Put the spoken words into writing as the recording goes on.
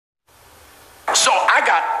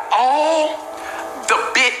all the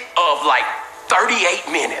bit of like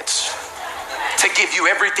 38 minutes to give you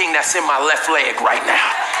everything that's in my left leg right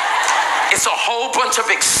now. It's a whole bunch of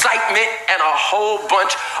excitement and a whole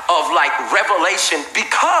bunch of like revelation,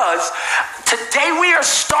 because today we are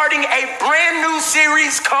starting a brand new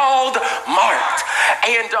series called Marked.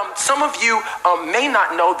 And some of you may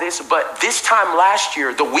not know this, but this time last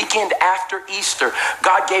year, the weekend after Easter,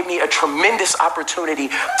 God gave me a tremendous opportunity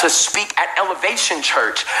to speak at Elevation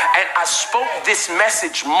Church. And I spoke this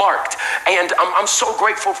message, Marked. And I'm so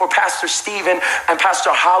grateful for Pastor Stephen and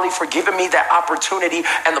Pastor Holly for giving me that opportunity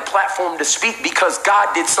and the platform to speak, because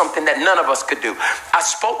God did something that none of us could do. I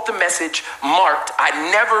spoke the message Marked. I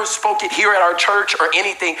never spoke it here at our church or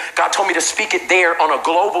anything. God told me to speak it there on a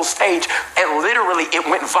global stage, and literally it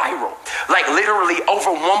went viral. Like literally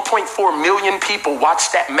over 1.4 million people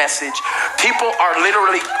watched that message. People are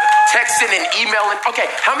literally texting and emailing. Okay,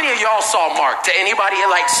 how many of y'all saw Mark? Did anybody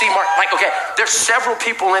like see Mark? Like, okay, there's several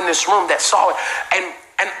people in this room that saw it.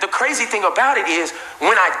 And the crazy thing about it is,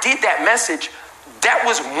 when I did that message, that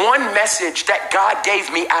was one message that God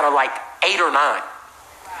gave me out of like 8 or 9.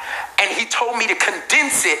 And he told me to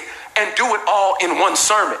condense it and do it all in one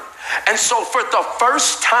sermon. And so for the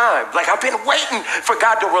first time, like I've been waiting for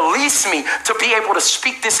God to release me to be able to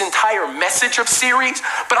speak this entire message of series,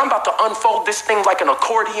 but I'm about to unfold this thing like an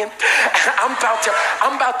accordion. I'm about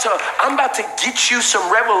to get you some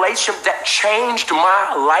revelation that changed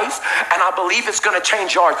my life, and I believe it's going to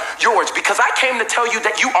change yours, because I came to tell you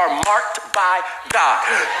that you are marked by God.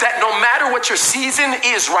 That no matter what your season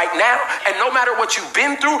is right now, and no matter what you've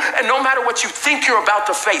been through, and no matter what you think you're about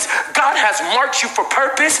to face, God has marked you for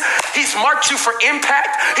purpose. He's marked you for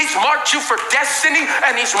impact. He's marked you for destiny,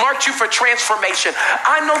 and he's marked you for transformation.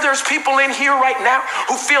 I know there's people in here right now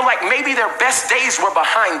who feel like maybe their best days were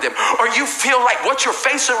behind them, or you feel like what you're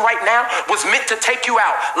facing right now was meant to take you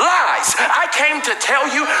out. Lies. I came to tell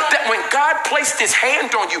you that when God placed his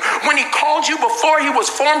hand on you, when he called you before he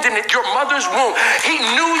was formed in your mother's womb, he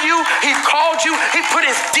knew you, he called you, he put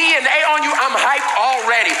his DNA on you. I'm hyped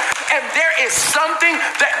already. And there is something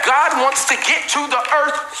that God wants to get to the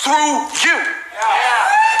earth through you.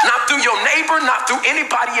 Not through your neighbor, not through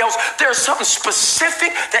anybody else. There's something specific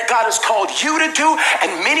that God has called you to do, and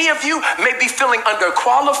many of you may be feeling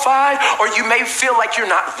underqualified, or you may feel like you're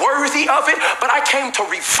not worthy of it, but I came to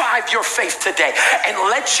revive your faith today and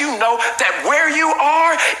let you know that where you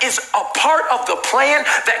are is a part of the plan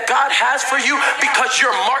that God has for you, because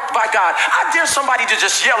you're marked by God. I dare somebody to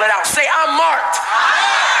just yell it out. Say, I'm marked.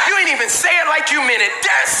 You ain't even say it like you meant it.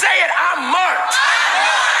 Dare say it, I'm marked.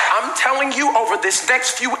 I'm telling you, over this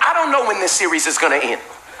next few, I don't know when this series is going to end.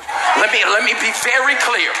 Let me be very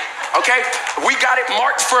clear. Okay, we got it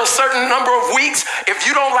marked for a certain number of weeks. If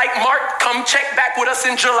you don't like Mark, come check back with us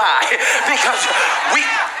in July,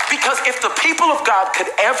 because if the people of God could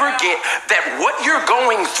ever get that what you're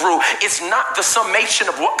going through is not the summation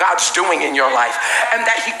of what God's doing in your life, and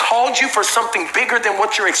that he called you for something bigger than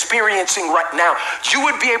what you're experiencing right now, you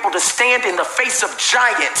would be able to stand in the face of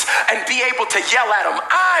giants and be able to yell at them,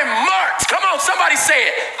 I'm marked. Come on, somebody say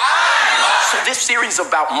it. I'm marked. So this series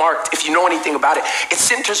about Marked, if you know anything about it, it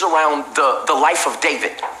centers around the life of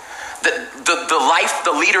David. The life,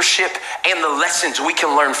 the leadership, and the lessons we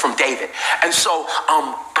can learn from David. And so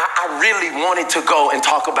I really wanted to go and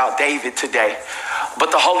talk about David today,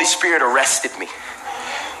 but the Holy Spirit arrested me.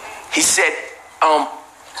 He said,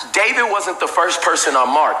 David wasn't the first person I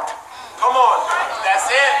marked. Come on, that's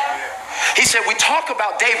it. He said, we talk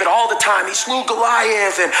about David all the time. He slew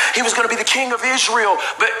Goliath and he was going to be the king of Israel,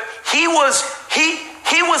 but he was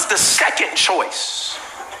the second choice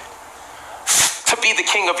to be the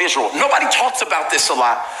king of Israel. Nobody talks about this a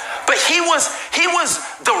lot, but he was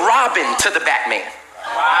the Robin to the Batman.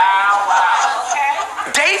 Wow.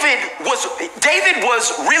 David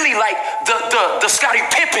was really like the Scottie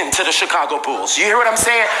Pippen to the Chicago Bulls. You hear what I'm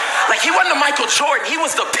saying? Like, he wasn't the Michael Jordan. He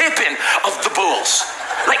was the Pippen of the Bulls.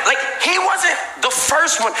 Like he wasn't the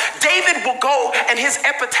first one. David will go and his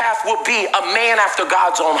epitaph will be a man after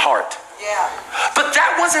God's own heart. Yeah. But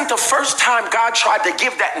that wasn't the first time God tried to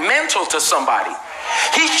give that mantle to somebody.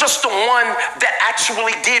 He's just the one that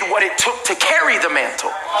actually did what it took to carry the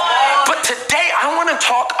mantle. But today I want to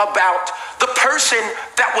talk about the person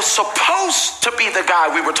that was supposed to be the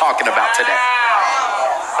guy we were talking about today.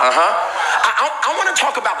 I want to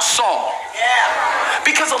talk about Saul.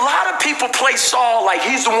 Because a lot of people play Saul like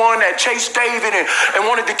he's the one that chased David and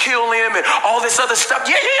wanted to kill him and all this other stuff.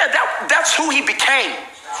 That's who he became.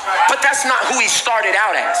 But that's not who he started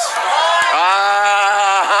out as.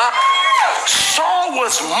 Saul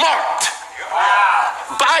was marked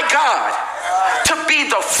by God to be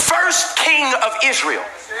the first king of Israel.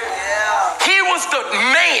 was the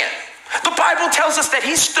man. The Bible tells us that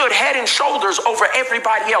he stood head and shoulders over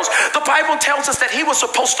everybody else. The Bible tells us that he was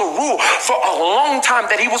supposed to rule for a long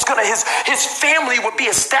time, that he was his family would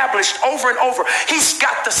be established over and over. He's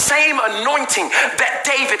got the same anointing that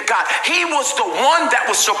David got. He was the one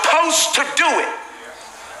that was supposed to do it.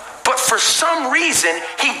 But for some reason,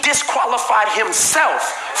 he disqualified himself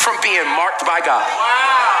from being marked by God.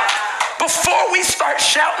 Before we start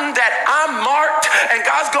shouting that I'm marked and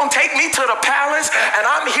God's going to take me to the palace and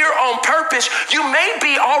I'm here on purpose, you may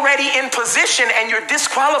be already in position and you're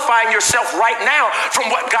disqualifying yourself right now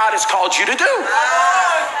from what God has called you to do.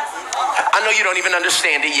 I know you don't even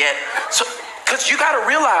understand it yet. So, because you got to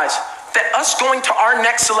realize that us going to our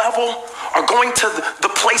next level or going to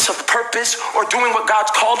the place of purpose or doing what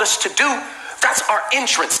God's called us to do, that's our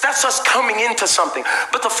entrance. That's us coming into something.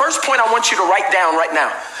 But the first point I want you to write down right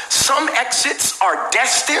now: some exits are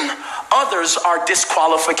destined, others are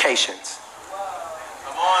disqualifications.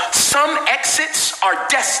 Some exits are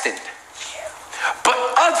destined, but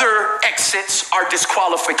other exits are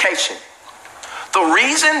disqualification. The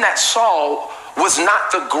reason that Saul was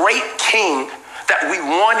not the great king that we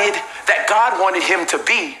wanted, that God wanted him to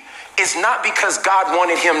be, is not because God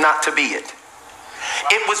wanted him not to be it.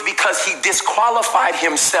 It was because he disqualified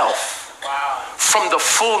himself from the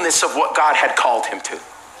fullness of what God had called him to.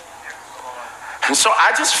 And so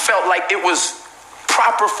I just felt like it was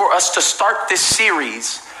proper for us to start this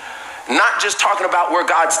series, not just talking about where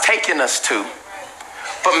God's taken us to,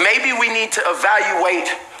 but maybe we need to evaluate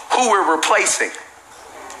who we're replacing.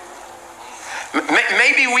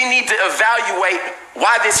 Maybe we need to evaluate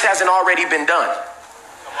why this hasn't already been done.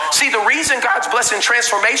 See, the reason God's blessing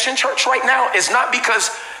Transformation Church right now is not because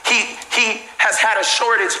he has had a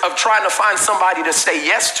shortage of trying to find somebody to say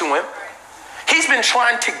yes to him. He's been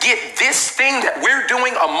trying to get this thing that we're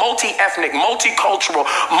doing, a multi-ethnic, multicultural,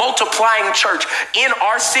 multiplying church in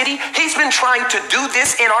our city. He's been trying to do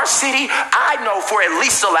this in our city, I know, for at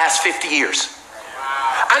least the last 50 years.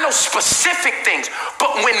 I know specific things,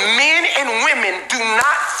 but when men and women do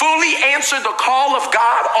not fully answer the call of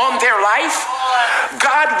God on their life,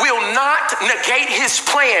 God will not negate his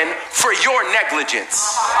plan for your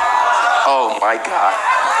negligence. Oh my God.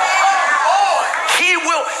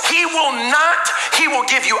 He will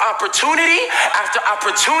give you opportunity after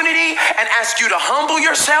opportunity and ask you to humble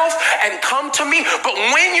yourself and come to me. But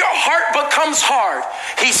when your heart becomes hard,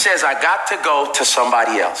 he says, I got to go to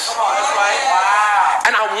somebody else.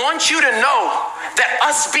 And I want you to know that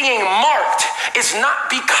us being marked is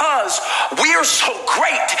not because we're so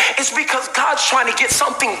great. It's because God's trying to get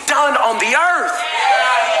something done on the earth.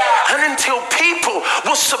 And until people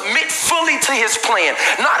will submit fully to his plan,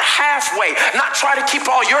 not halfway, not try to keep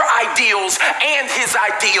all your ideals and his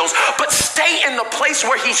ideals, but stay in the place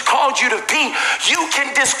where he's called you to be, you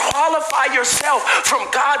can disqualify yourself from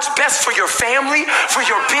God's best for your family, for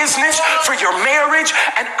your business, for your marriage.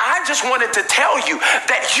 And I just wanted to tell you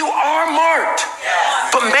that you are marked.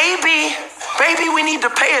 But maybe we need to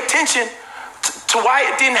pay attention to why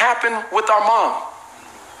it didn't happen with our mom.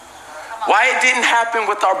 Why it didn't happen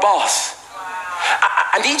with our boss.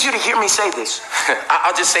 I need you to hear me say this.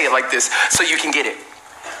 I'll just say it like this so you can get it.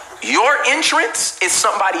 Your entrance is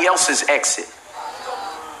somebody else's exit.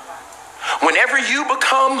 Whenever you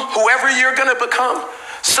become whoever you're going to become,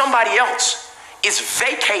 somebody else is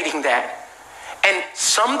vacating that. And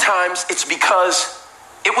sometimes it's because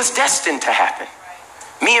it was destined to happen.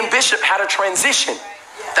 Me and Bishop had a transition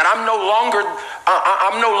that I'm no longer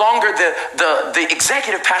the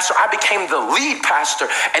executive pastor. I became the lead pastor,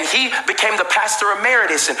 and he became the pastor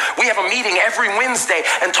emeritus. And we have a meeting every Wednesday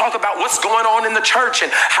and talk about what's going on in the church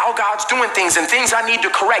and how God's doing things and things I need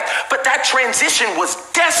to correct. But that transition was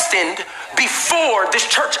destined before this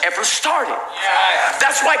church ever started.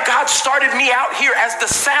 That's why God started me out here as the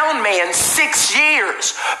sound man 6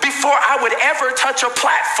 years before I would ever touch a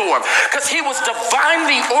platform, because he was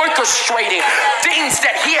divinely orchestrating things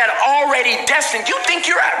that he had already destined. You think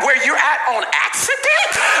you're at where you're at on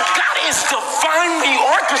accident? God is divinely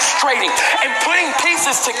orchestrating and putting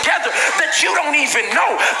pieces together that you don't even know.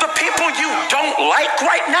 The people you don't like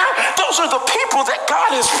right now, those are the people that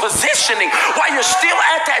God is positioning while you're still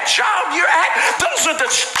at that job you're at. Those are the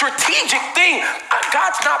strategic thing.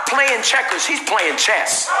 God's not playing checkers, he's playing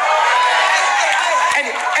chess.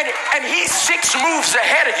 And he's 6 moves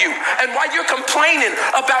ahead of you. And while you're complaining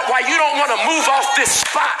about why you don't want to move off this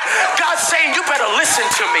spot, God's saying you better listen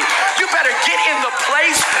to me. You better get in the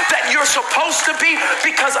place that you're supposed to be,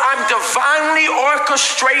 because I'm divinely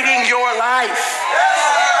orchestrating your life.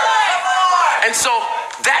 And so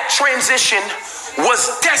that transition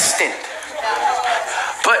was destined.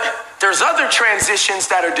 But There's other transitions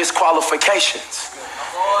that are disqualifications.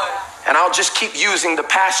 And I'll just keep using the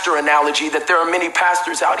pastor analogy that there are many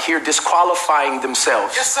pastors out here disqualifying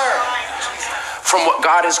themselves from what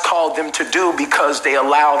God has called them to do because they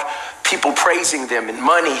allowed people praising them and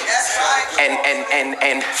money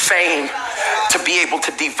and fame to be able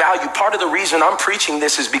to devalue. Part of the reason I'm preaching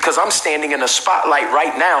this is because I'm standing in a spotlight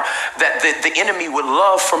right now that the enemy would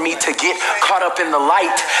love for me to get caught up in the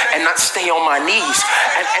light and not stay on my knees.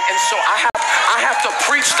 And so I have to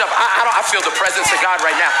preach stuff. I feel the presence of God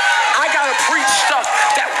right now. I gotta preach stuff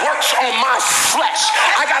that works on my flesh.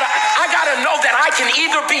 I gotta know that I can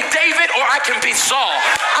either be David or I can be Saul.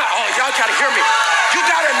 Y'all gotta hear me. You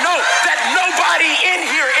gotta know that nobody in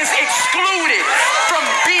here is excluded from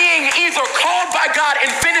being either called by God and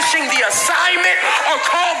finishing the assignment or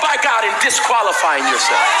called by God and disqualifying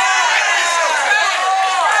yourself.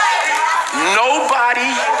 Nobody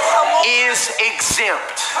is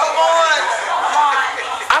exempt.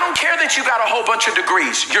 I don't care that you got a whole bunch of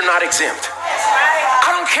degrees. You're not exempt.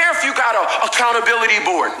 I don't care if you got an accountability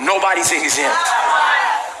board. Nobody's exempt.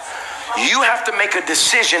 You have to make a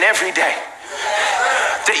decision every day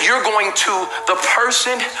that you're going to the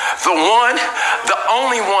person, the one, the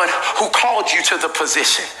only one who called you to the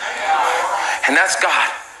position. And that's God.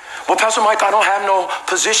 Well, Pastor Mike, I don't have no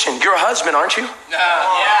position. You're a husband, aren't you?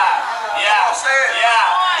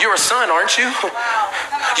 You're a son, aren't you?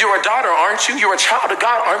 You're a daughter, aren't you? You're a child of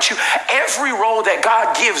God, aren't you? Every role that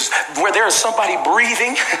God gives where there is somebody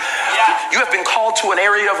breathing, you have been called to an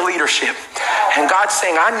area of leadership. And God's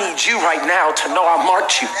saying, I need you right now to know I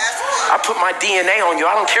marked you. I put my DNA on you.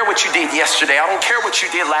 I don't care what you did yesterday. I don't care what you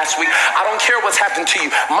did last week. I don't care what's happened to you.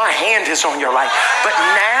 My hand is on your life. But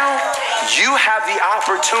now you have the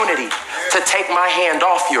opportunity to take my hand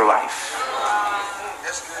off your life.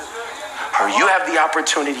 Or you have the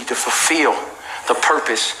opportunity to fulfill the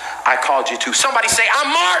purpose I called you to. Somebody say, I'm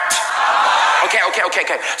marked. Okay.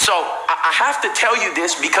 So I have to tell you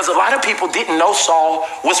this because a lot of people didn't know Saul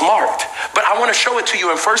was marked. But I want to show it to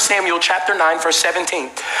you in 1 Samuel chapter 9, verse 17.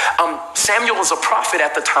 Samuel was a prophet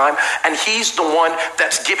at the time, and he's the one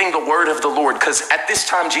that's giving the word of the Lord. Because at this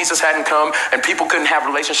time, Jesus hadn't come, and people couldn't have a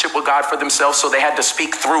relationship with God for themselves, so they had to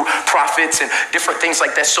speak through prophets and different things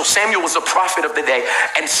like that. So Samuel was a prophet of the day.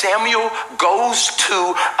 And Samuel goes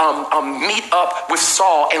to meet up with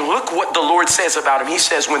Saul, and look what the Lord says about him. He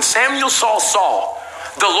says, when Samuel saw Saul,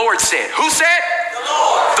 the Lord said, who said? The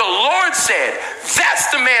Lord. The Lord said,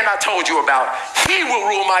 that's the man I told you about. He will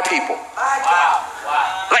rule my people. Wow.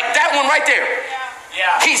 Like that one right there.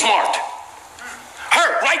 Yeah. He's marked.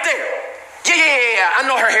 Her right there. Yeah. I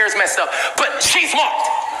know her hair is messed up, but she's marked.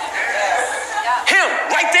 Him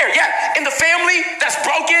right there. Yeah. In the family that's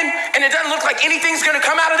broken and it doesn't look like anything's going to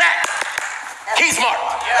come out of that. He's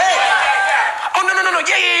marked. Oh, no.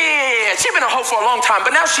 Yeah. She's been a hoe for a long time, but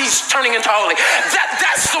now she's turning into holy.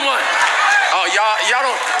 That's the one. Oh, y'all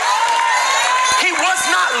don't. He was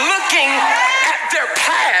not looking at their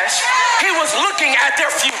past. He was looking at their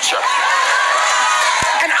future.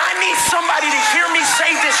 And I need somebody to hear me say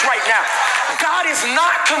this right now. God is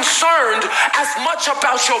not concerned as much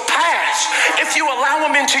about your past if you allow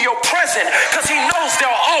him into your present, because he knows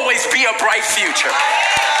there'll always be a bright future.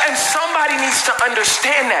 And somebody needs to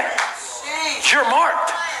understand that. You're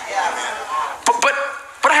marked.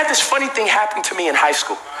 But I had this funny thing happen to me in high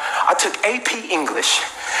school. I took AP English,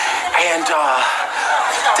 and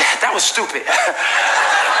that was stupid.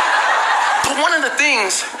 But one of the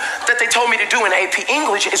things that they told me to do in AP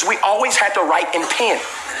English is we always had to write in pen.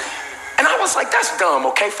 And I was like, that's dumb,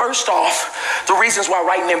 okay? First off, the reasons why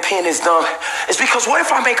writing in pen is dumb is because what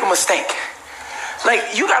if I make a mistake?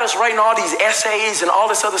 Like, you got us writing all these essays and all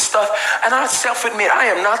this other stuff, and I self-admit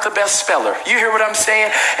I am not the best speller. You hear what I'm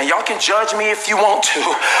saying? And y'all can judge me if you want to,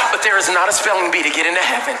 but there is not a spelling bee to get into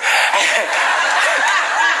heaven.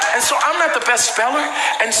 And so I'm not the best speller,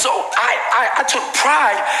 and so I took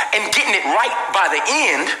pride in getting it right by the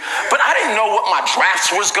end, but I didn't know what my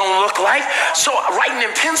drafts was going to look like, so writing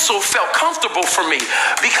in pencil felt comfortable for me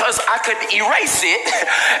because I could erase it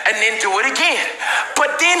and then do it again.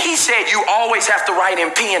 But then he said, you always have to write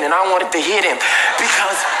in pen, and I wanted to hit him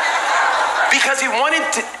because he wanted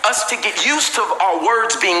us to get used to our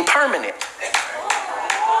words being permanent.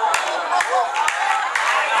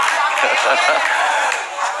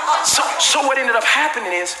 So what ended up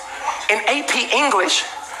happening is, in AP English,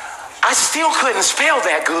 I still couldn't spell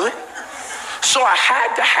that good. So I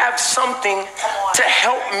had to have something to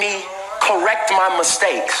help me correct my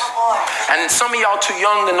mistakes. And some of y'all too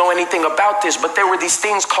young to know anything about this, but there were these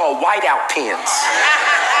things called whiteout pens.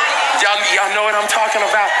 Y'all know what I'm talking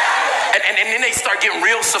about? And then they start getting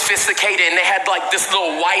real sophisticated, and they had like this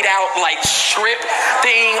little whiteout like strip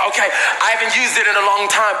thing. Okay, I haven't used it in a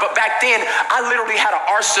long time, but back then I literally had an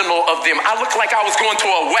arsenal of them. I looked like I was going to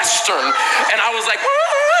a Western, and I was like,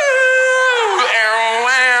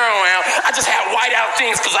 I just had whiteout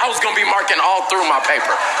things because I was going to be marking all through my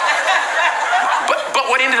paper. But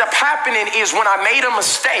what ended up happening is when I made a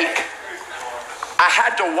mistake, I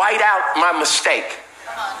had to white out my mistake.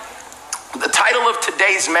 The title of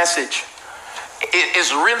today's message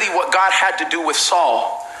is really what God had to do with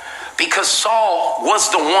Saul, because Saul was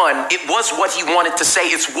the one. It was what he wanted to say.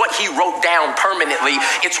 It's what he wrote down permanently.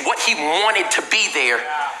 It's what he wanted to be there.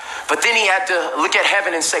 But then he had to look at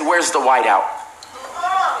heaven and say, where's the whiteout?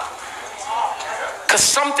 Because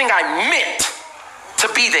something I meant to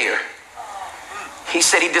be there. He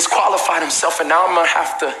said he disqualified himself, and now I'm gonna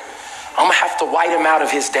have to white him out of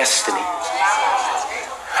his destiny.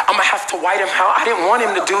 I'm gonna have to white him out. I didn't want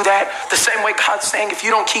him to do that. The same way God's saying, if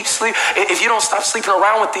you don't stop sleeping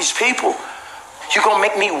around with these people, you're gonna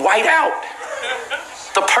make me white out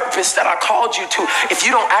the purpose that I called you to. If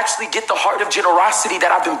you don't actually get the heart of generosity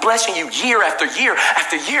that I've been blessing you year after year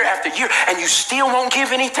after year after year, and you still won't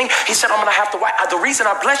give anything, he said, I'm gonna have to white. The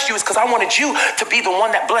reason I blessed you is because I wanted you to be the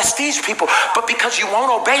one that blessed these people. But because you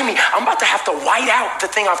won't obey me, I'm about to have to white out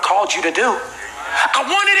the thing I've called you to do. I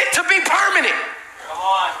wanted it to be permanent,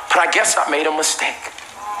 but I guess I made a mistake.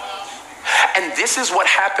 And this is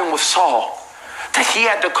what happened with Saul, that he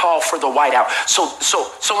had to call for the whiteout. So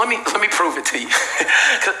let me prove it to you.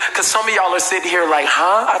 Because some of y'all are sitting here like,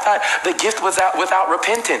 I thought the gift was without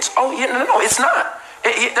repentance. Oh, yeah, no, it's not.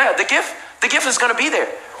 The gift is going to be there.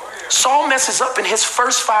 Saul messes up in his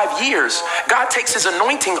first 5 years. God takes his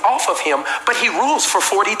anointing off of him, but he rules for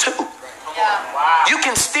 42. Yeah. Wow. You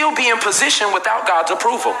can still be in position without God's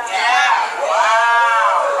approval. Yeah. Wow.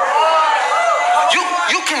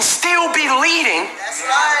 You can still be leading. That's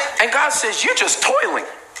right. And God says, you're just toiling.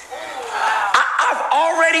 I've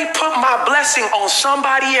already put my blessing on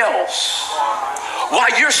somebody else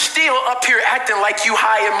while you're still up here acting like you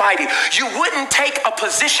high and mighty. You wouldn't take a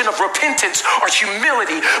position of repentance or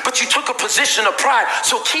humility, but you took a position of pride.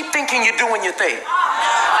 So keep thinking you're doing your thing.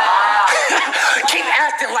 Keep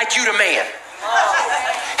acting like you the man.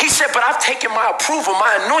 He said, but I've taken my approval,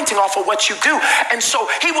 my anointing off of what you do. And so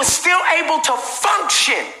he was still able to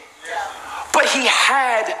function, but he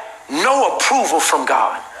had no approval from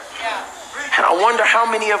God. And I wonder how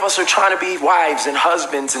many of us are trying to be wives and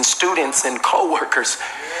husbands and students and co-workers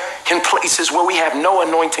in places where we have no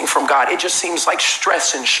anointing from God. It just seems like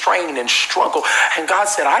stress and strain and struggle. And God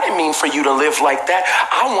said, I didn't mean for you to live like that.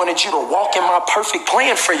 I wanted you to walk in my perfect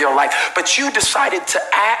plan for your life. But you decided to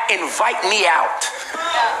invite me out.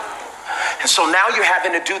 And so now you're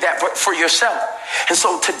having to do that for yourself. And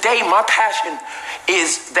so today my passion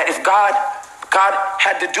is that if God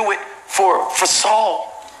had to do it for Saul,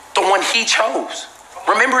 the one he chose.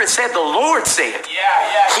 Remember, it said the Lord said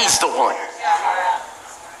he's the one.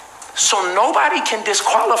 So nobody can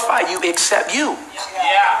disqualify you except you.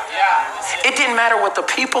 It didn't matter what the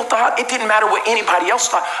people thought. It didn't matter what anybody else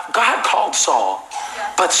thought. God called Saul,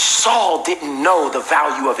 but Saul didn't know the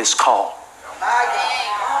value of his call.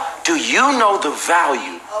 Do you know the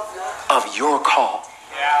value of your call?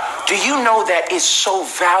 Do you know that it's so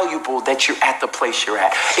valuable that you're at the place you're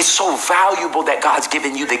at? It's so valuable that God's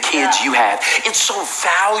given you the kids you have. It's so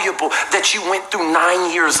valuable that you went through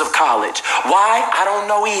 9 years of college. Why? I don't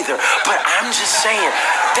know either. But I'm just saying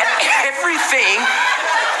that everything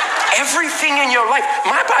in your life,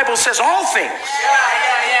 my Bible says all things.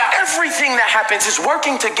 Everything that happens is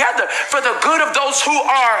working together for the good of those who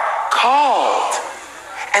are called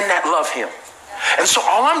and that love him. And so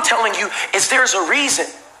all I'm telling you is there's a reason.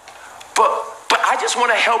 But I just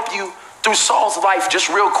want to help you through Saul's life just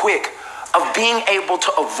real quick of being able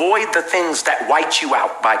to avoid the things that white you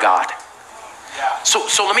out by God.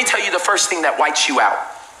 So let me tell you the first thing that whites you out.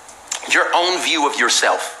 Your own view of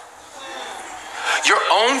yourself. Your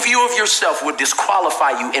own view of yourself would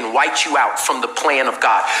disqualify you and white you out from the plan of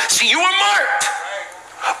God. See, you are marked.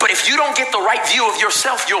 But if you don't get the right view of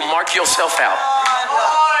yourself, you'll mark yourself out.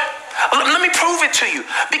 Let me prove it to you.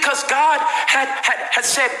 Because God had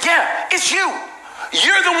said, it's you.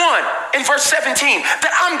 You're the one in verse 17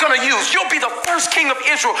 that I'm going to use. You'll be the first king of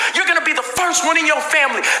Israel. You're going to be the first one in your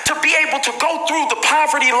family to be able to go through the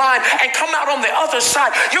poverty line and come out on the other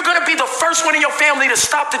side. You're going to be the first one in your family to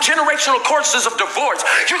stop the generational curses of divorce.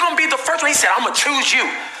 You're going to be the first one. He said, I'm going to choose you.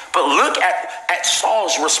 But look at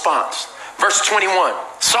Saul's response. Verse 21,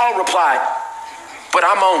 Saul replied, but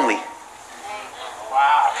I'm only.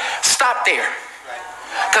 Wow. Stop there.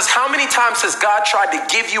 Because how many times has God tried to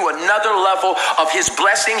give you another level of his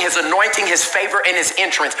blessing, his anointing, his favor, and his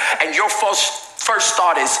entrance? And your first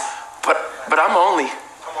thought is, but I'm only,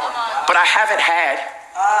 but I haven't had,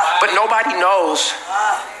 but nobody knows.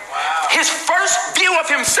 His first view of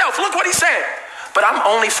himself, look what he said. But I'm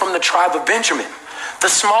only from the tribe of Benjamin, the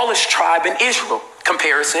smallest tribe in Israel.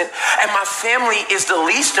 Comparison. And my family is the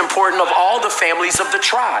least important of all the families of the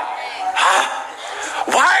tribe.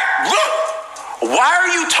 Why? Look, why are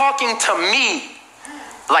you talking to me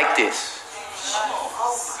like this?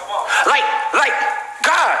 Like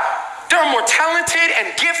God, there are more talented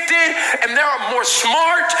and gifted, and there are more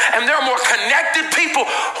smart, and there are more connected people.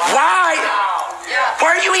 Why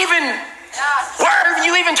are you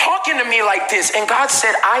even talking to me like this? And God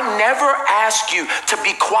said, I never asked you to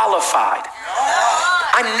be qualified.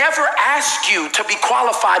 I never asked you to be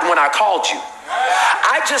qualified when I called you.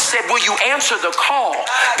 I just said, will you answer the call?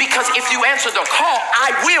 Because if you answer the call,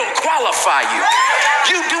 I will qualify you.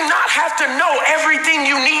 You do not have to know everything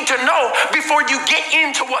you need to know before you get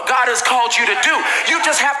into what God has called you to do. You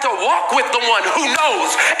just have to walk with the one who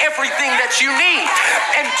knows everything that you need.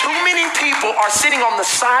 And too many people are sitting on the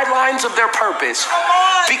sidelines of their purpose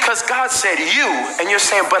because God said you, and you're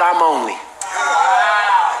saying, but I'm only.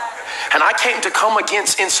 And I came to come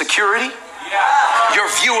against insecurity, your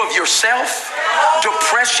view of yourself,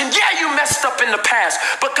 depression. Yeah, you messed up in the past,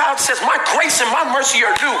 but God says, my grace and my mercy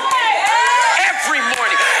are new every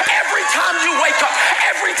morning. Every time you wake up,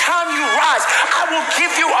 every time you rise, I will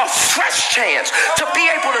give you a fresh chance to be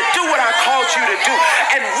able to do what I called you to do.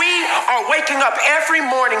 And we are waking up every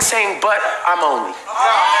morning saying, but I'm only.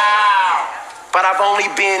 But I've only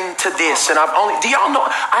been to this, and do y'all know,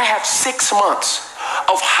 I have 6 months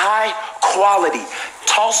of high quality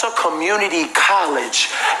Tulsa Community College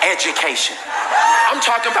education. I'm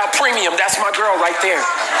talking about premium. That's my girl right there.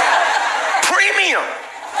 Premium.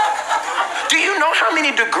 Do you know how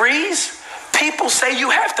many degrees people say you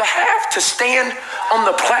have to stand on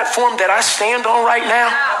the platform that I stand on right now?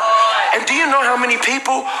 And do you know how many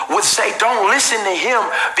people would say, don't listen to him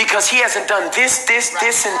because he hasn't done this,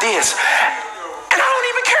 and this. And I don't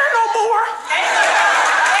even care no more.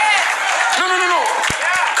 No.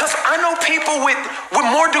 Because I know people with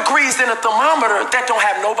more degrees than a thermometer that don't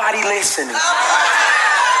have nobody listening.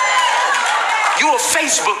 You a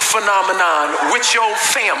Facebook phenomenon with your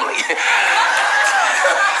family.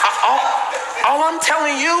 All I'm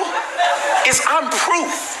telling you is I'm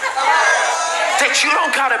proof that you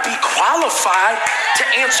don't got to be qualified to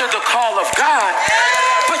answer the call of God,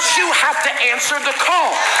 but you have to answer the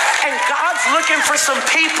call. And God's looking for some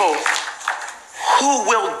people who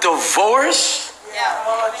will divorce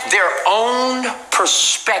their own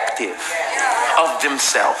perspective of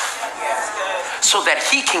themselves so that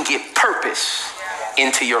he can get purpose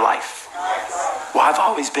into your life. Well, I've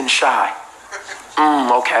always been shy.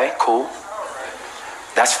 Okay, cool.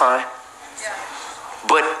 That's fine.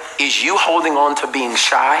 But is you holding on to being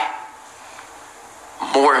shy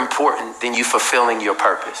more important than you fulfilling your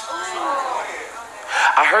purpose?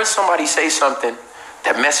 I heard somebody say something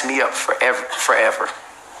that messed me up forever.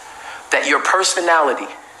 That your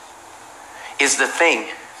personality is the thing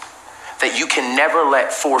that you can never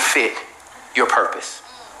let forfeit your purpose.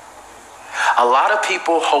 A lot of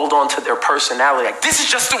people hold on to their personality like, this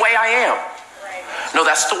is just the way I am. No,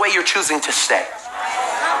 that's the way you're choosing to stay.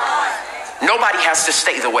 Nobody has to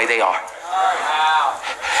stay the way they are.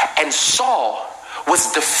 And Saul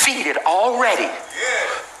was defeated already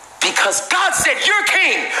because God said, you're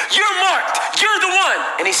king, you're marked, you're the one.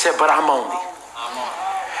 And he said, but I'm only.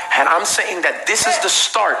 And I'm saying that this is the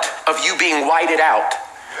start of you being whited out.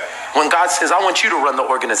 When God says, I want you to run the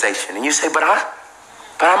organization. And you say, but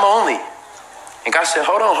I'm only. And God said,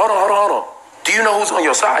 hold on. Do you know who's on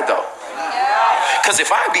your side though? Because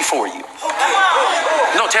if I be for you,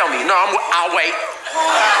 no, tell me, no, I'll wait.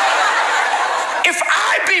 If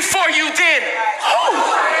I be for you, then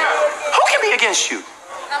who can be against you?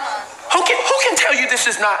 Who can tell you this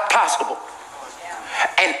is not possible?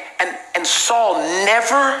 And Saul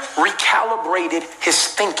never recalibrated his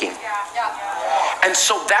thinking. And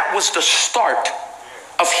so that was the start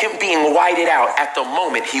of him being whited out at the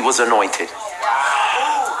moment he was anointed.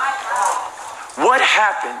 What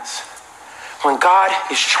happens when God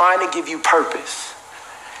is trying to give you purpose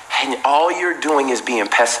and all you're doing is being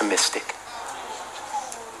pessimistic?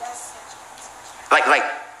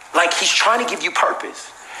 Like he's trying to give you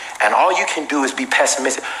purpose and all you can do is be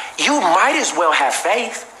pessimistic. You might as well have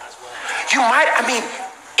faith.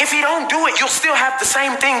 If you don't do it, you'll still have the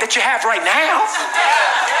same thing that you have right now.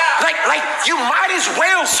 Like you might as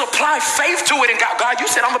well supply faith to it. And God, you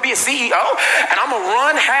said I'm going to be a CEO and I'm going to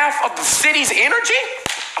run half of the city's energy.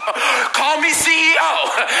 Call me CEO.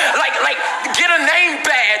 Like get a name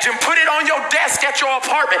badge and put it on your desk at your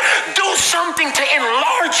apartment. Do something to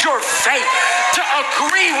enlarge your faith, to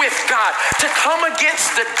agree with God, to come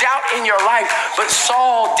against the doubt in your life. But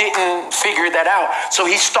Saul didn't figure that out. So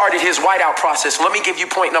he started his whiteout process. Let me give you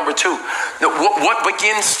point number 2. What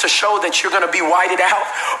begins to show that you're going to be whited out,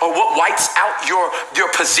 or what whites out your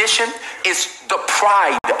position, is the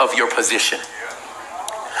pride of your position.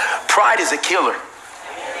 Pride is a killer.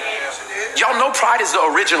 Y'all know pride is the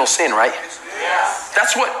original sin, right?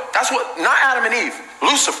 That's what, not Adam and Eve,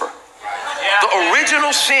 Lucifer. The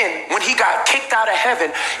original sin, when he got kicked out of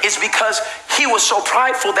heaven, is because he was so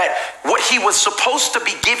prideful that what he was supposed to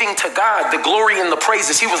be giving to God, the glory and the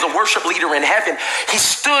praises, he was the worship leader in heaven. He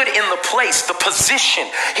stood in the place, the position.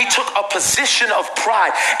 He took a position of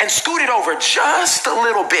pride and scooted over just a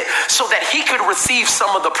little bit so that he could receive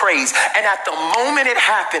some of the praise. And at the moment it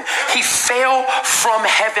happened, he fell from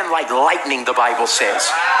heaven like lightning, the Bible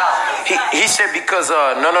says. He said, because,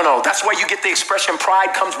 no. That's why you get the expression,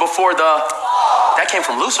 pride comes before that came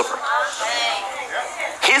from Lucifer.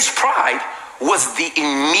 His pride was the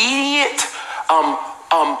immediate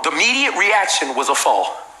reaction was a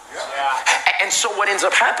fall. And so what ends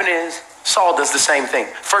up happening is Saul does the same thing.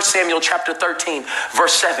 1 Samuel chapter 13,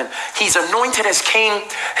 verse 7. He's anointed as king.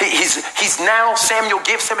 He's now, Samuel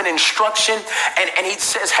gives him an instruction, and he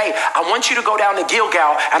says, hey, I want you to go down to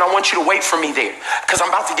Gilgal, and I want you to wait for me there, because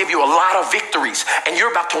I'm about to give you a lot of victories, and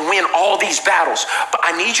you're about to win all these battles. But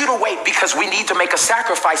I need you to wait, because we need to make a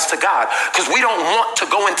sacrifice to God, because we don't want to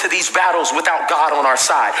go into these battles without God on our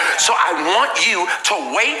side. So I want you to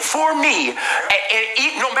wait for me, and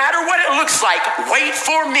no matter what it looks like, wait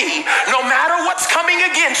for me. No matter what's coming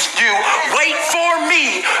against you, wait for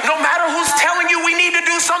me. No matter who's telling you we need to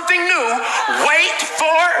do something new, wait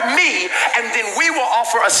for me. And then we will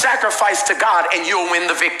offer a sacrifice to God and you'll win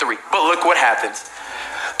the victory. But look what happens.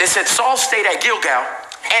 It said Saul stayed at Gilgal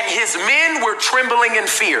and his men were trembling in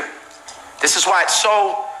fear. This is why it's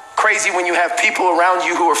so crazy when you have people around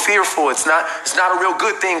you who are fearful. It's not a real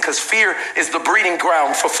good thing, because fear is the breeding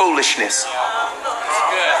ground for foolishness.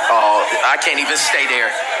 Oh, I can't even stay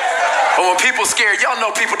there. But when people scared, y'all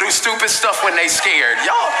know people do stupid stuff when they scared.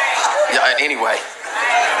 Anyway.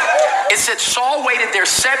 It said Saul waited there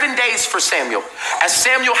 7 days for Samuel, as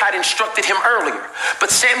Samuel had instructed him earlier.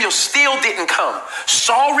 But Samuel still didn't come.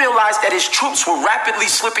 Saul realized that his troops were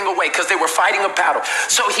rapidly slipping away because they were fighting a battle.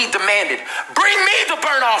 So he demanded, bring me the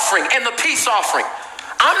burnt offering and the peace offering.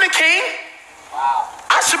 I'm the king.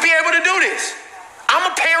 I should be able to do this. I'm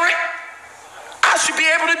a parent. I should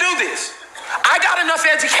be able to do this. I got enough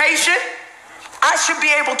education. I should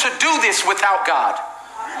be able to do this without God.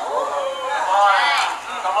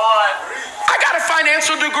 Come on. I got a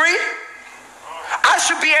financial degree. I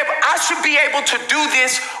should be able to do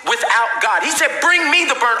this without God. He said, bring me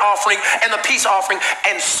the burnt offering and the peace offering.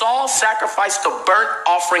 And Saul sacrificed the burnt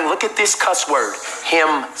offering. Look at this cuss word,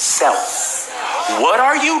 himself. What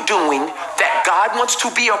are you doing that God wants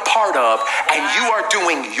to be a part of and you are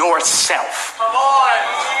doing yourself? Come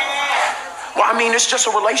on. Well, I mean, it's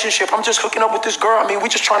just a relationship. I'm just hooking up with this girl. I mean,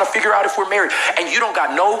 we're just trying to figure out if we're married. And you don't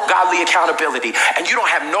got no godly accountability. And you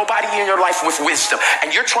don't have nobody in your life with wisdom.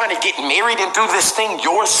 And you're trying to get married and do this thing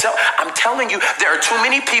yourself. I'm telling you, there are too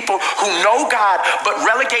many people who know God, but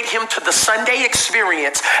relegate him to the Sunday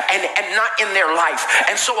experience and not in their life.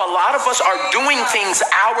 And so a lot of us are doing things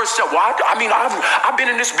ourselves. Well, I've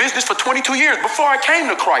been in this business for 22 years before I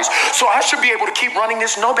came to Christ. So I should be able to keep running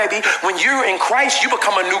this. No, baby. When you're in Christ, you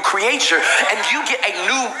become a new creature. And you get a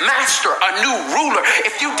new master, a new ruler.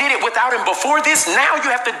 If you did it without him before this, now you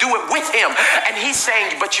have to do it with him. And he's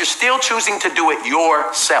saying, but you're still choosing to do it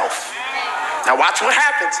yourself. Now watch what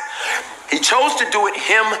happens. He chose to do it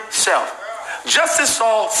himself. Just as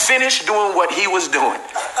Saul finished doing what he was doing,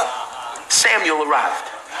 Samuel arrived.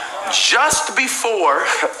 Just before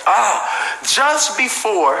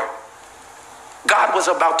God was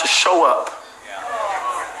about to show up,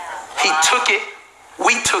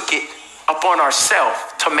 we took it upon ourselves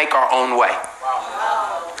to make our own way.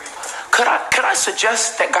 Could I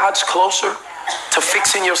suggest that God's closer to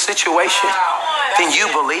fixing your situation than you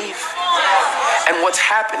believe? And what's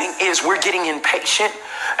happening is we're getting impatient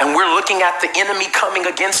and we're looking at the enemy coming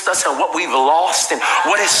against us and what we've lost and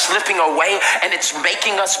what is slipping away, and it's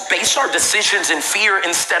making us base our decisions in fear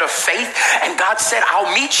instead of faith. And God said,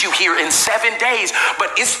 I'll meet you here in 7 days,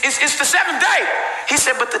 but it's the seventh day. He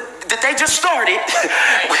said, but the day just started.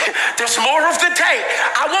 There's more of the day.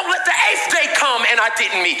 I won't let the 8th day come and I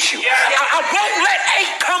didn't meet you. I won't let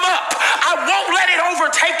 8 come up. I won't let it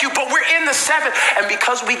overtake you, but we're in the 7th. And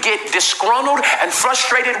because we get disgruntled and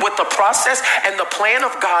frustrated with the process and the plan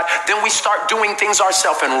of God, then we start doing things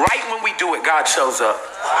ourselves. And right when we do it, God shows up.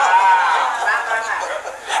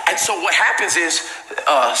 And so what happens is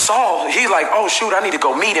Saul, he's like, oh shoot, I need to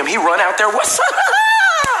go meet him. He run out there. What's up?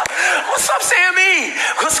 What's up, Sammy?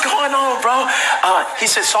 What's going on, bro? He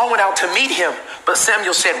said Saul went out to meet him. But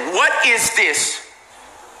Samuel said, what is this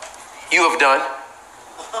you have done?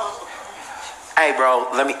 Hey, bro,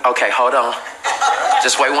 okay, hold on.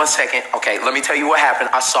 Just wait 1 second. Okay, let me tell you what happened.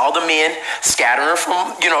 I saw the men scattering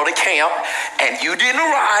from, the camp, and you didn't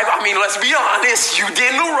arrive. I mean, let's be honest. You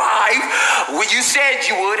didn't arrive when you said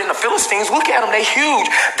you would. And the Philistines, look at them. They huge.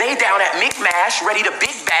 They down at Michmash, ready to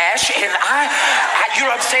big bash. And I you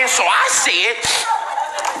know what I'm saying? So I said,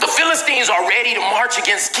 the Philistines are ready to march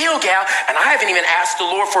against Gilgal, and I haven't even asked the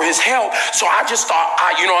Lord for his help. So I just thought,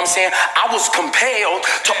 I was compelled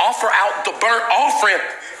to offer out the burnt offering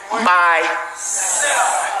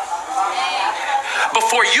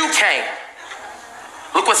before you came.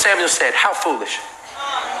 Look what Samuel said. How foolish.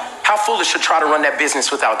 How foolish to try to run that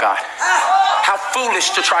business without God. How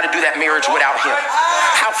foolish to try to do that marriage without him.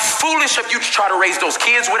 How foolish of you to try to raise those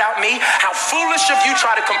kids without me. How foolish of you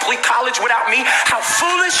try to complete college without me. How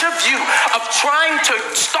foolish of you of trying to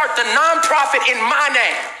start the nonprofit in my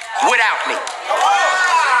name without me.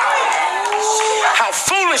 How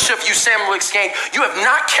foolish of you, Samuel exclaimed. You have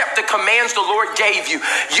not kept the commands the Lord gave you.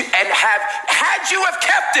 Had you have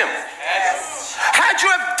kept them, had you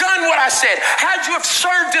have done what I said, had you have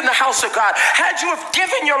served in the house of God, had you have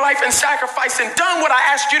given your life in sacrifice and done what I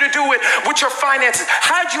asked you to do with your finances,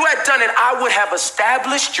 had you had done it, I would have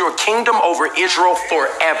established your kingdom over Israel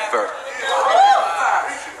forever.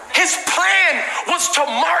 His plan was to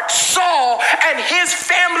mark Saul and his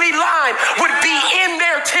family line would be in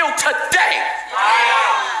there till today.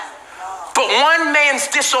 But one man's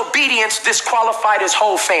disobedience disqualified his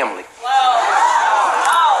whole family.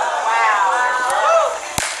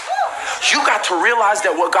 You got to realize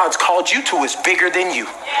that what God's called you to is bigger than you.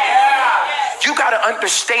 You got to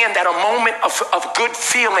understand that a moment of good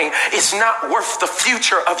feeling is not worth the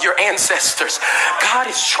future of your ancestors. God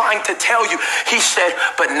is trying to tell you, he said,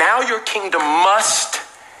 but now your kingdom must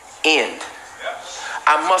end.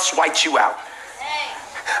 I must wipe you out.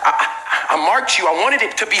 I marked you. I wanted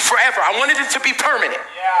it to be forever. I wanted it to be permanent.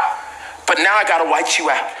 But now I got to wipe you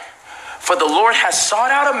out. For the Lord has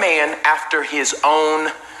sought out a man after his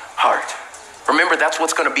own heart. Remember, that's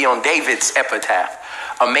what's going to be on David's epitaph.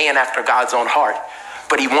 A man after God's own heart.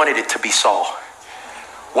 But he wanted it to be Saul.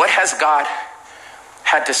 What has God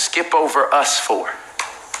had to skip over us for?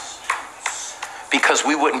 Because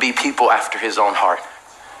we wouldn't be people after his own heart.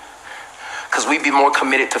 Because we'd be more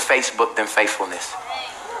committed to Facebook than faithfulness.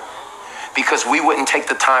 Because we wouldn't take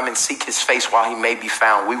the time and seek his face while he may be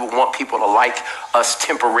found. We would want people to like us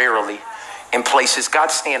temporarily in places.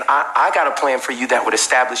 God's saying, I got a plan for you that would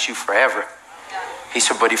establish you forever. He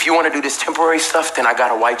said, but if you want to do this temporary stuff, then I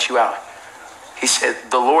got to wipe you out. He said,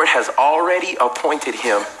 the Lord has already appointed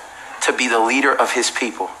him to be the leader of his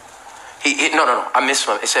people. I missed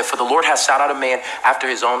one. It said, for the Lord has sought out a man after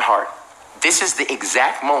his own heart. This is the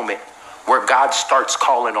exact moment where God starts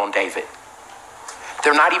calling on David.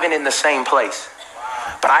 They're not even in the same place.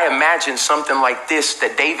 But I imagine something like this,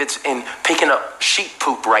 that David's in picking up sheep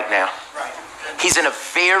poop right now. He's in a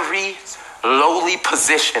very lowly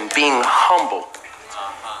position, being humble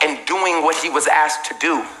and doing what he was asked to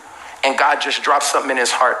do. And God just dropped something in his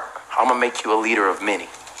heart. I'm going to make you a leader of many.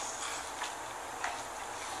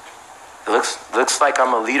 It looks like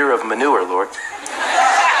I'm a leader of manure, Lord.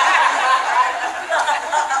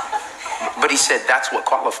 But he said, that's what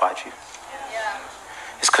qualified you.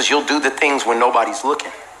 It's because you'll do the things when nobody's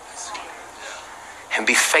looking. And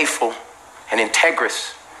be faithful and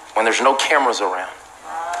integrous when there's no cameras around.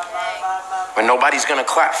 When nobody's going to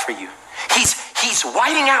clap for you. He's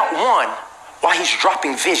whiting out one while he's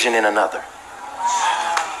dropping vision in another.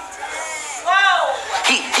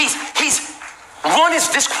 One is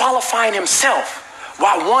disqualifying himself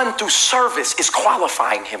while one through service is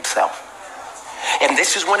qualifying himself. And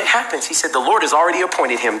this is when it happens. He said the Lord has already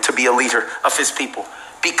appointed him to be a leader of his people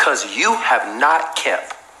because you have not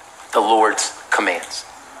kept the Lord's commands.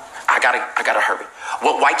 I gotta hurry.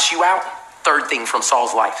 What wipes you out? Third thing from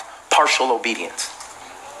Saul's life, partial obedience.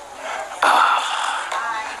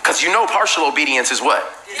 Because partial obedience is what?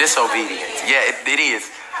 Disobedience. Yeah, it is.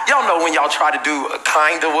 Y'all know when y'all try to do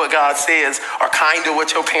kind of what God says or kind of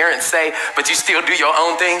what your parents say, but you still do your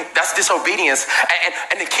own thing. That's disobedience.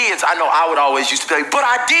 And the kids, I know I would always used to be like, but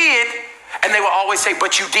I did. And they would always say,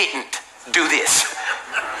 but you didn't do this.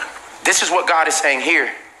 This is what God is saying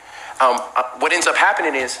here. What ends up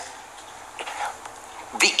happening is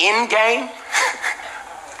the end game,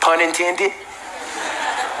 pun intended,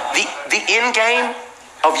 the end game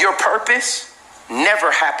of your purpose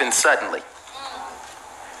never happens suddenly.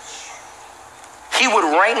 He would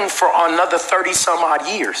reign for another 30 some odd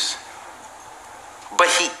years, but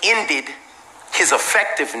he ended his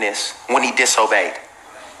effectiveness when he disobeyed.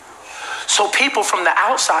 So people from the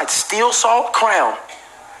outside still saw the crown,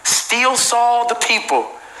 still saw the people,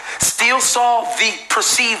 still saw the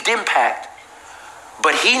perceived impact.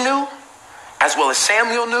 But he knew, as well as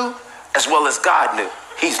Samuel knew, as well as God knew,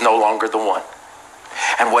 he's no longer the one.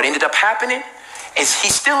 And what ended up happening is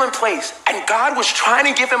he's still in place, and God was trying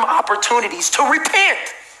to give him opportunities to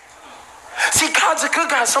repent. See, God's a good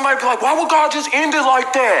God. Somebody be like, why would God just end it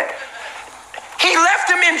like that? He left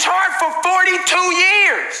him in charge for 42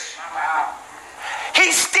 years.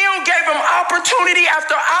 He still gave him opportunity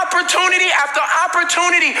after opportunity after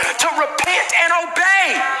opportunity to repent and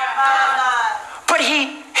obey. But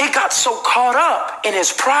he got so caught up in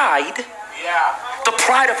his pride, the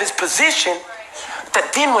pride of his position,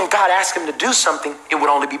 that then when God asked him to do something, it would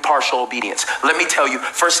only be partial obedience. Let me tell you,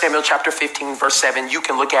 1 Samuel chapter 15, verse 7, you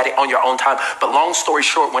can look at it on your own time. But long story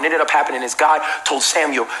short, what ended up happening is God told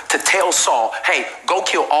Samuel to tell Saul, hey, go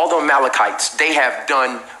kill all the Amalekites. They have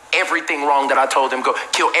done everything wrong that I told them. Go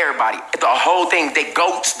kill everybody. The whole thing, they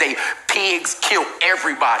goats, they pigs, kill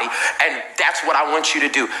everybody. And that's what I want you to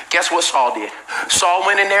do. Guess what Saul did? Saul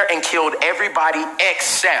went in there and killed everybody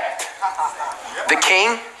except the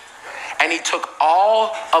king. And he took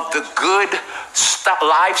all of the good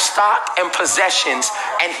livestock and possessions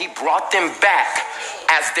and he brought them back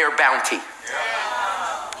as their bounty.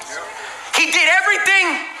 He did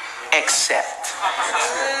everything except.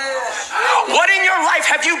 What in your life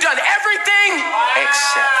have you done? Everything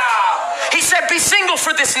except. He said, be single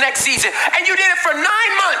for this next season. And you did it for 9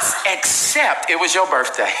 months, except it was your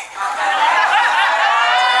birthday.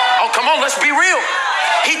 Oh, come on, let's be real.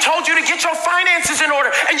 He told you to get your finances in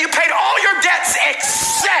order and you paid all your debts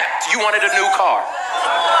except you wanted a new car.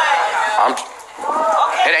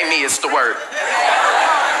 It ain't me, it's the word.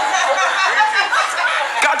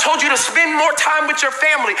 God told you to spend more time with your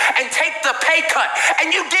family and take the pay cut,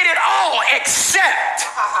 and you did it all except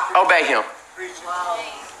obey him.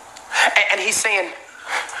 And he's saying,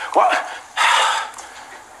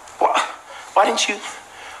 why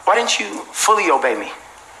didn't you fully obey me?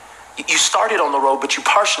 You started on the road, but you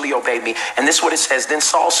partially obeyed me. And this is what it says. Then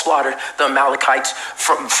Saul slaughtered the Amalekites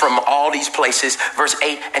from all these places. Verse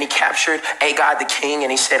 8, and he captured Agag the king.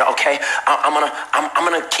 And he said, okay, I'm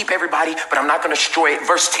gonna keep everybody, but I'm not gonna destroy it.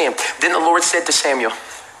 Verse 10, then the Lord said to Samuel,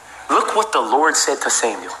 look what the Lord said to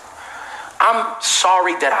Samuel. I'm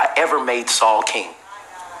sorry that I ever made Saul king.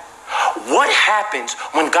 What happens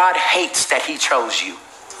when God hates that he chose you?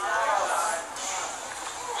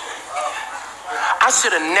 I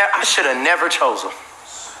should have never chose them.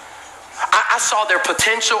 I saw their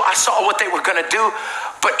potential. I saw what they were going to do.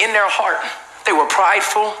 But in their heart, they were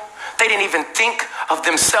prideful. They didn't even think of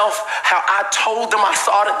themselves, how I told them I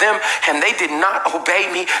thought of them, and they did not obey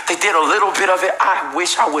me. They did a little bit of it. I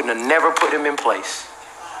wish I wouldn't have never put him in place.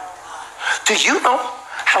 Do you know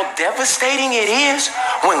how devastating it is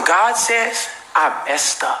when God says, I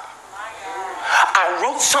messed up? I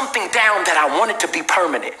wrote something down that I wanted to be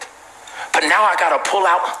permanent. But now I got to pull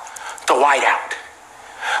out the whiteout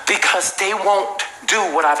because they won't do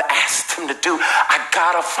what I've asked them to do. I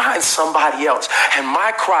got to find somebody else. And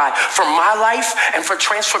my cry for my life and for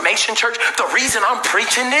Transformation Church, the reason I'm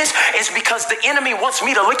preaching this is because the enemy wants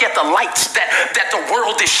me to look at the lights that the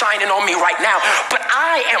world is shining on me right now. But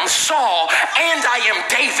I am Saul and I am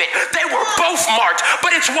David. They were both marked.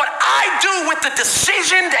 But it's what I do with the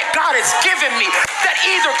decision that God has given me that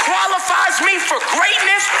either qualifies me for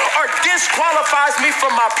greatness or disqualifies me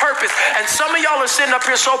from my purpose. And some of y'all are sitting up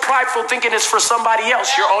here so prideful thinking it's for somebody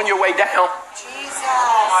else. You're on your way down.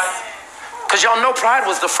 Because y'all know pride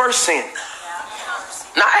was the first sin.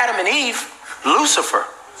 Not Adam and Eve, Lucifer.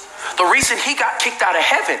 The reason he got kicked out of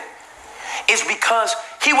heaven is because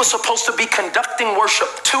he was supposed to be conducting worship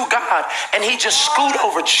to God, and he just scooted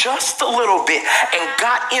over just a little bit and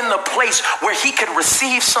got in the place where he could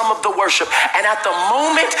receive some of the worship. And at the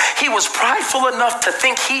moment he was prideful enough to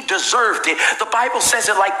think he deserved it, the Bible says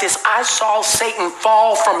it like this: I saw Satan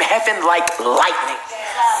fall from heaven like lightning.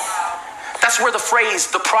 That's where the phrase,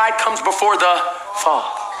 the pride comes before the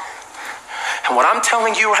fall. And what I'm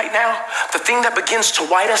telling you right now, the thing that begins to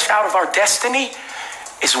white us out of our destiny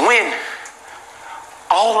is when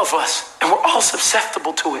all of us, and we're all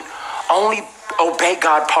susceptible to it, only obey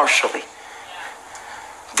God partially.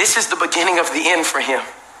 This is the beginning of the end for him.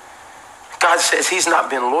 God says he's not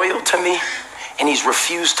been loyal to me and he's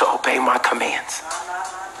refused to obey my commands.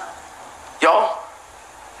 Y'all,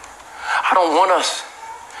 I don't want us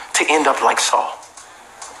to end up like Saul.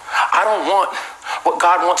 I don't want what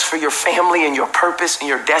God wants for your family and your purpose and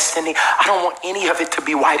your destiny. I don't want any of it to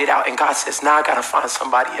be whited out. And God says, now I got to find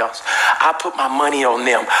somebody else. I put my money on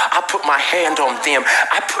them. I put my hand on them.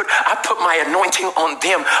 I put my anointing on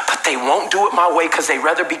them, but they won't do it my way because they'd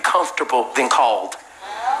rather be comfortable than called.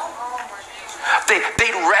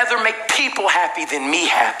 They'd rather make people happy than me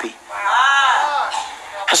happy.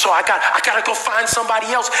 And so I got to go find somebody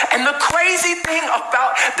else. And the crazy thing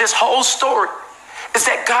about this whole story is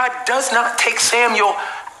that God does not take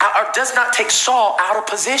Saul out of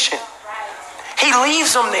position. He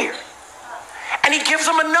leaves him there. And he gives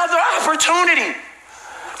him another opportunity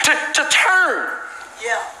to turn.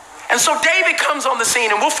 Yeah. And so David comes on the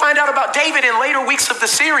scene, and we'll find out about David in later weeks of the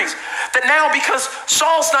series. That now, because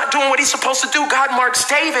Saul's not doing what he's supposed to do, God marks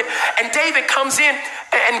David, and David comes in,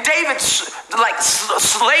 and David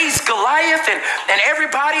slays Goliath and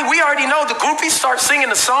everybody. We already know the groupies start singing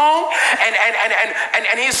the song,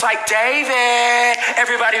 and he's like, David.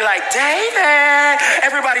 Everybody like, David.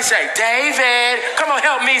 Everybody say, David. Come on,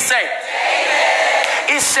 help me say,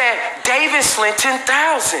 David. It said, David slayed 10,000.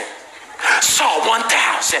 Saul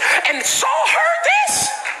 1,000. And Saul heard this.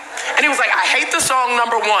 And he was like, I hate the song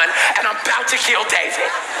number 1, and I'm about to kill David.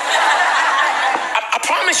 I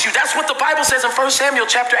promise you, that's what the Bible says in 1 Samuel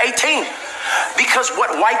chapter 18. Because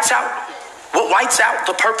what whites out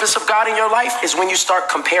the purpose of God in your life is when you start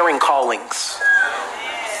comparing callings.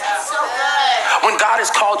 When God has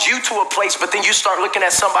called you to a place, but then you start looking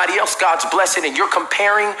at somebody else, God's blessing, and you're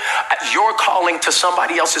comparing your calling to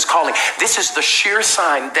somebody else's calling. This is the sheer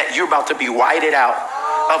sign that you're about to be whited out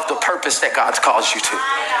of the purpose that God's called you to.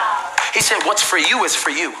 He said, what's for you is for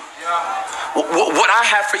you. What I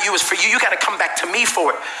have for you is for you. You got to come back to me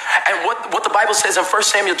for it. And what the Bible says in 1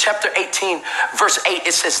 Samuel chapter 18, verse 8,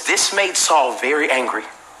 it says, this made Saul very angry.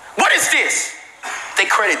 What is this? They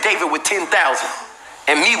credit David with 10,000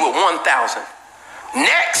 and me with 1,000.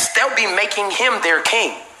 Next, they'll be making him their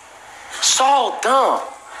king. Saul dumb,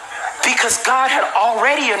 because God had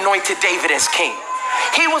already anointed David as king.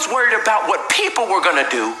 He was worried about what people were going to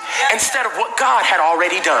do instead of what God had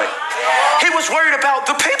already done. He was worried about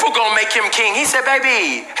the people going to make him king. He said,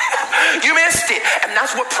 baby, you missed it. And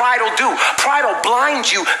that's what pride will do. Pride will blind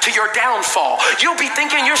you to your downfall. You'll be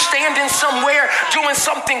thinking you're standing somewhere doing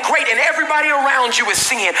something great, and everybody around you is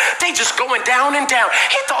seeing they just going down and down.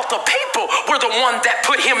 He thought the people were the one that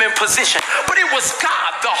put him in position, but it was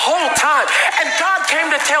God the whole time. And God came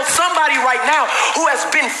to tell somebody right now who has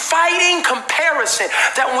been fighting comparison,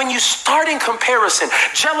 that when you start in comparison,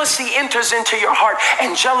 jealousy enters into your heart,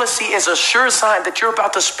 and jealousy is a sure sign that you're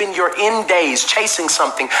about to spend your end days chasing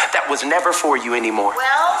something that was never for you anymore.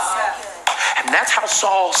 And that's how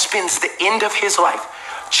Saul spends the end of his life,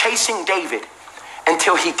 chasing David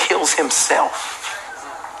until he kills himself.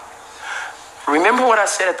 Remember what I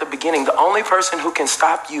said at the beginning, the only person who can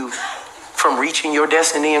stop you from reaching your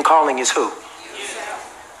destiny and calling is who?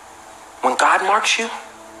 When God marks you,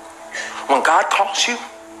 when God calls you,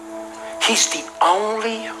 he's the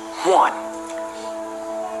only one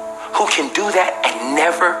who can do that and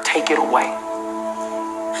never take it away.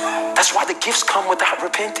 That's why the gifts come without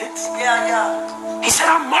repentance. He said,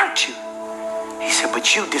 I marked you. He said,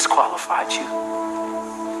 but you disqualified you.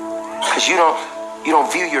 Because you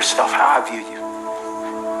don't view yourself how I view you.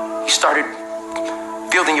 You started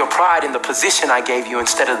building your pride in the position I gave you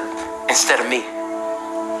instead of me.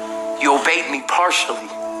 You obeyed me partially.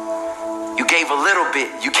 You gave a little bit.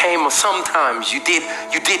 You came sometimes. You did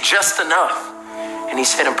just enough. And he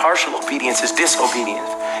said, impartial obedience is disobedience.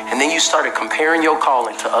 And then you started comparing your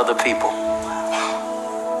calling to other people.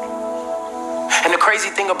 And the crazy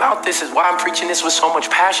thing about this is why I'm preaching this with so much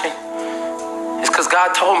passion. It's because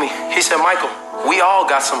God told me, he said, Michael, we all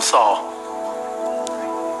got some Saul.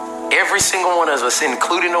 Every single one of us,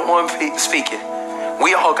 including the one speaking,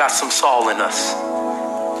 we all got some Saul in us.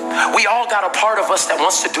 We all got a part of us that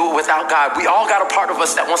wants to do it without God. We all got a part of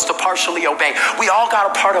us that wants to partially obey. We all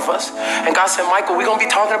got a part of us. And God said, Michael, we're going to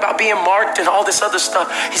be talking about being marked and all this other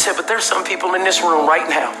stuff. He said, but there's some people in this room right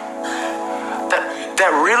now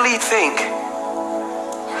that really think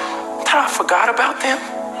that I forgot about them.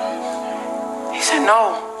 He said,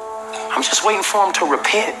 no, I'm just waiting for them to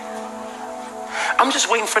repent. I'm just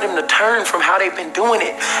waiting for them to turn from how they've been doing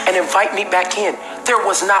it and invite me back in. There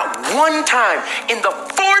was not one time in the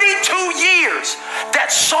 42 years that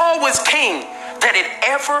Saul was king that it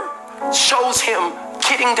ever shows him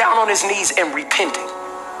getting down on his knees and repenting.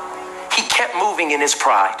 He kept moving in his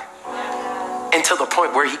pride until the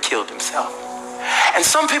point where he killed himself. And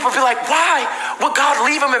some people be like, why would God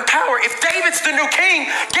leave him in power? If David's the new king,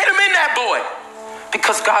 get him in that boy.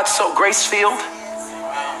 Because God's so grace-filled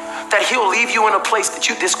that he'll leave you in a place that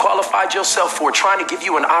you disqualified yourself for, trying to give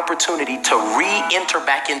you an opportunity to re-enter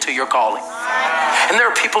back into your calling. And there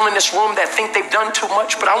are people in this room that think they've done too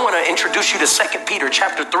much, but I want to introduce you to 2 Peter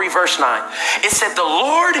chapter 3, verse 9. It said, the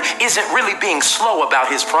Lord isn't really being slow about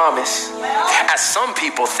his promise, as some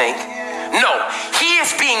people think. No, he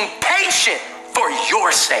is being patient for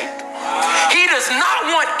your sake. He does not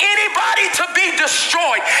want anybody to be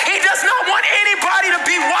destroyed. He does not want anybody to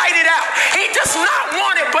be whited out. He does not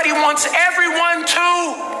want it, but he wants everyone to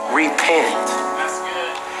repent. That's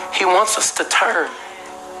good. He wants us to turn.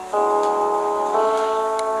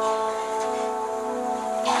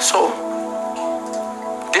 So,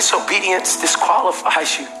 disobedience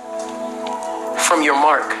disqualifies you from your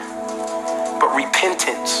mark, but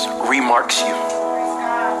repentance remarks you.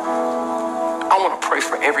 I want to pray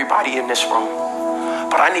for everybody in this room,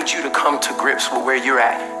 but I need you to come to grips with where you're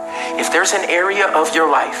at. If there's an area of your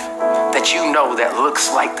life that you know that looks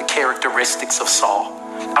like the characteristics of Saul,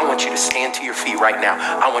 I want you to stand to your feet right now.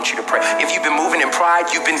 I want you to pray. If you've been moving in pride,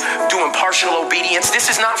 you've been doing partial obedience, this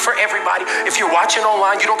is not for everybody. If you're watching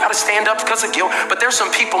online, you don't got to stand up because of guilt, but there's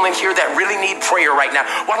some people in here that really need prayer right now.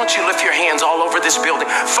 Why don't you lift your hands all over this building?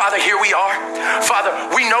 Father, here we are. Father,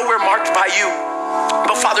 we know we're marked by you.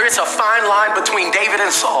 But Father, it's a fine line between David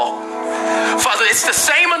and Saul. Father, it's the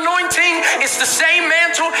same anointing, it's the same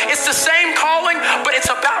mantle, it's the same calling, but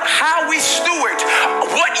it's about how we steward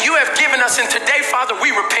what you have given us. And today, Father,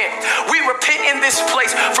 we repent. We repent in this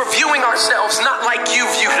place for viewing ourselves not like you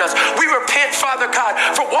viewed us. We repent, Father God,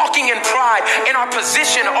 for walking in pride in our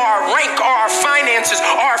position or our rank or our finances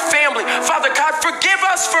or our family. Father God, forgive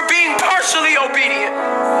us for being partially obedient,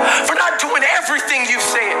 for not doing everything you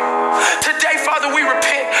said. Today, Father, we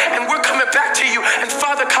repent and we're coming back to you. And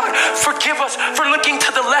Father God, forgive us for looking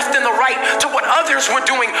to the left and the right to what others were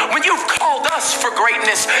doing when you've called us for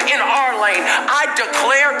greatness in our lane. I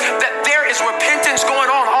declare that there is repentance going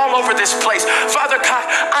on all over this place. Father God,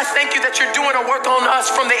 I thank you that you're doing a work on us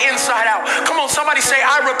from the inside out. Come on, somebody say,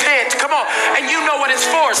 I repent. Come on. And you know what it's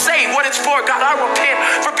for. Say what it's for. God, I repent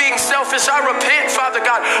for being selfish. I repent, Father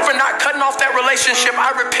God, for not cutting off that relationship.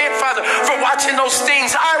 I repent, Father, for watching those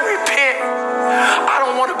things. I repent. I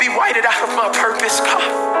don't want to be whited out of my purpose, God.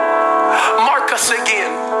 Mark us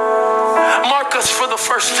again. Mark us for the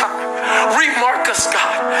first time. Remark us,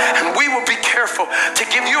 God. And we will be careful to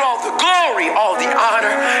give you all the glory, all the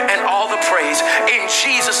honor, and all the praise. In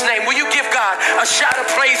Jesus' name, will you give God a shout of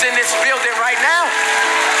praise in this building right now?